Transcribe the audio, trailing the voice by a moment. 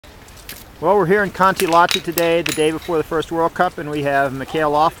Well, we're here in Kontiolahti today, the day before the first World Cup, and we have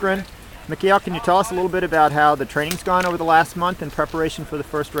Mikael Lofgren. Mikael, can you tell us a little bit about how the training's gone over the last month in preparation for the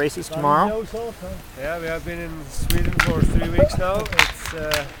first races tomorrow? Yeah, we have been in Sweden for 3 weeks now. It's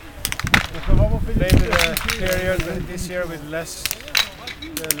maybe the period this year with less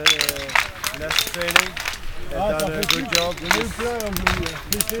training. They've done a good job this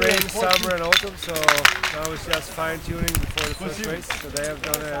spring, summer and autumn, so now it's just fine-tuning before the first race, so they have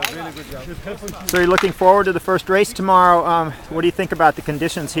done a really good job. So you're looking forward to the first race tomorrow. What do you think about the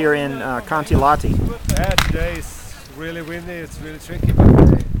conditions here in Kontiolahti? Yeah, today is really windy, it's really tricky, but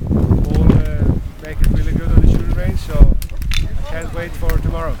they all make it really good on the shooting range, so I can't wait for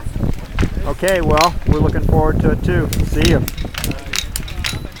tomorrow. Okay, well, we're looking forward to it too. See you.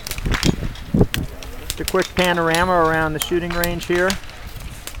 A quick panorama around the shooting range here.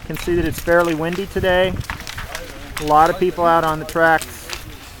 You can see that it's fairly windy today. A lot of people out on the tracks.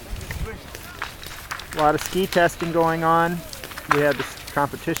 A lot of ski testing going on. We have the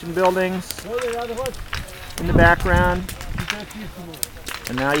competition buildings in the background.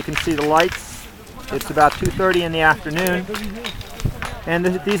 And now you can see the lights. It's about 2:30 in the afternoon. And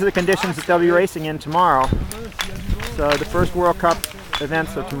these are the conditions that they'll be racing in tomorrow. So the first World Cup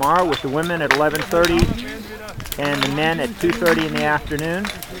events are tomorrow, with the women at 11:30 and the men at 2:30 in the afternoon.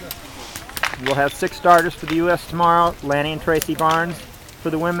 We'll have 6 starters for the U.S. tomorrow: Lanny and Tracy Barnes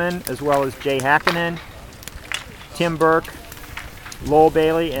for the women, as well as Jay Hakkinen, Tim Burke, Lowell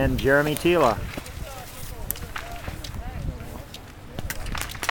Bailey, and Jeremy Tila.